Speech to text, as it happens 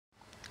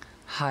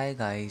Hi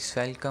guys,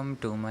 welcome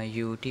to my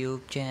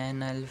YouTube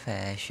channel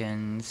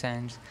Fashion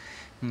Sense.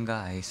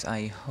 Guys,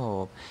 I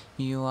hope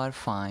you are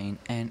fine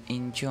and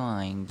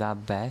enjoying the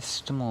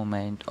best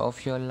moment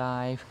of your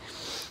life.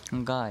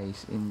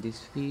 Guys, in this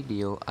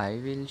video I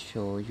will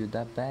show you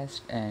the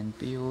best and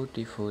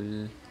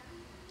beautiful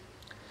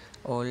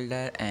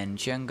older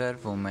and younger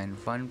women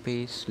one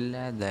piece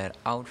leather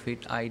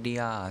outfit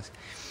ideas.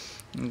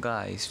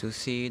 Guys, to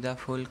see the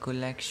full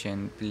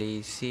collection,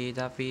 please see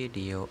the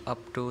video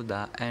up to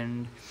the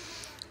end.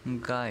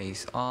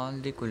 Guys, all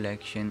the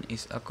collection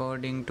is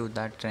according to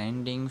the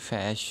trending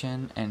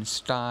fashion and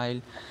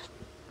style.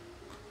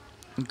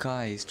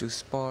 Guys, to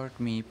support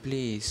me,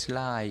 please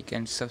like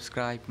and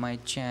subscribe my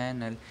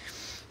channel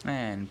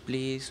and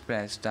please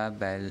press the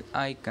bell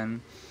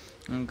icon.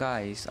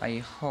 Guys, I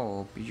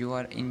hope you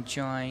are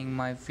enjoying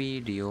my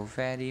video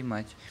very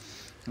much.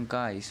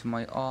 Guys,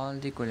 my all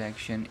the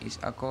collection is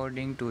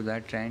according to the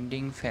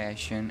trending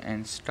fashion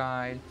and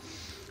style.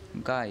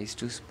 Guys,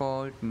 to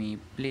support me,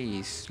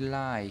 please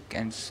like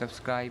and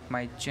subscribe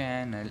my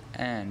channel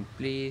and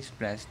please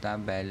press the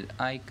bell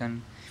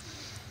icon.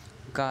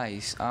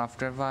 Guys,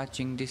 after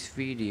watching this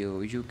video,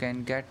 you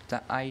can get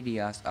the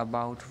ideas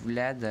about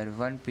leather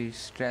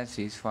one-piece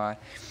dresses for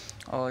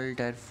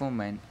older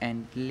women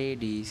and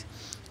ladies.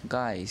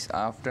 Guys,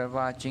 after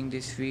watching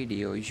this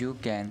video, you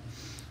can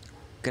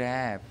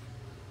grab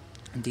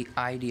the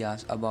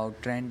ideas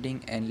about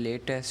trending and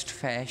latest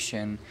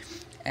fashion,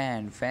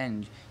 and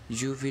when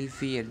you will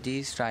wear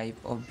these type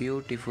of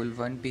beautiful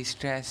one piece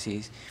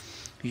dresses,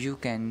 you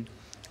can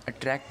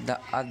attract the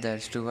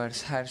others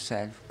towards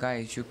herself.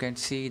 Guys, you can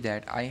see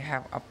that I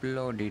have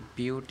uploaded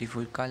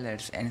beautiful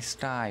colors and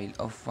style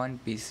of one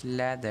piece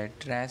leather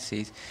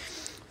dresses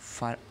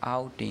for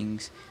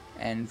outings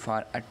and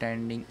for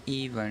attending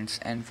events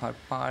and for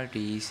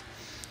parties.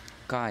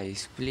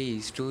 Guys,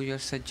 please do your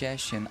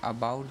suggestion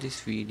about this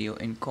video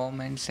in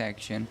comment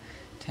section.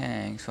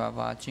 Thanks for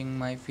watching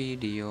my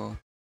video.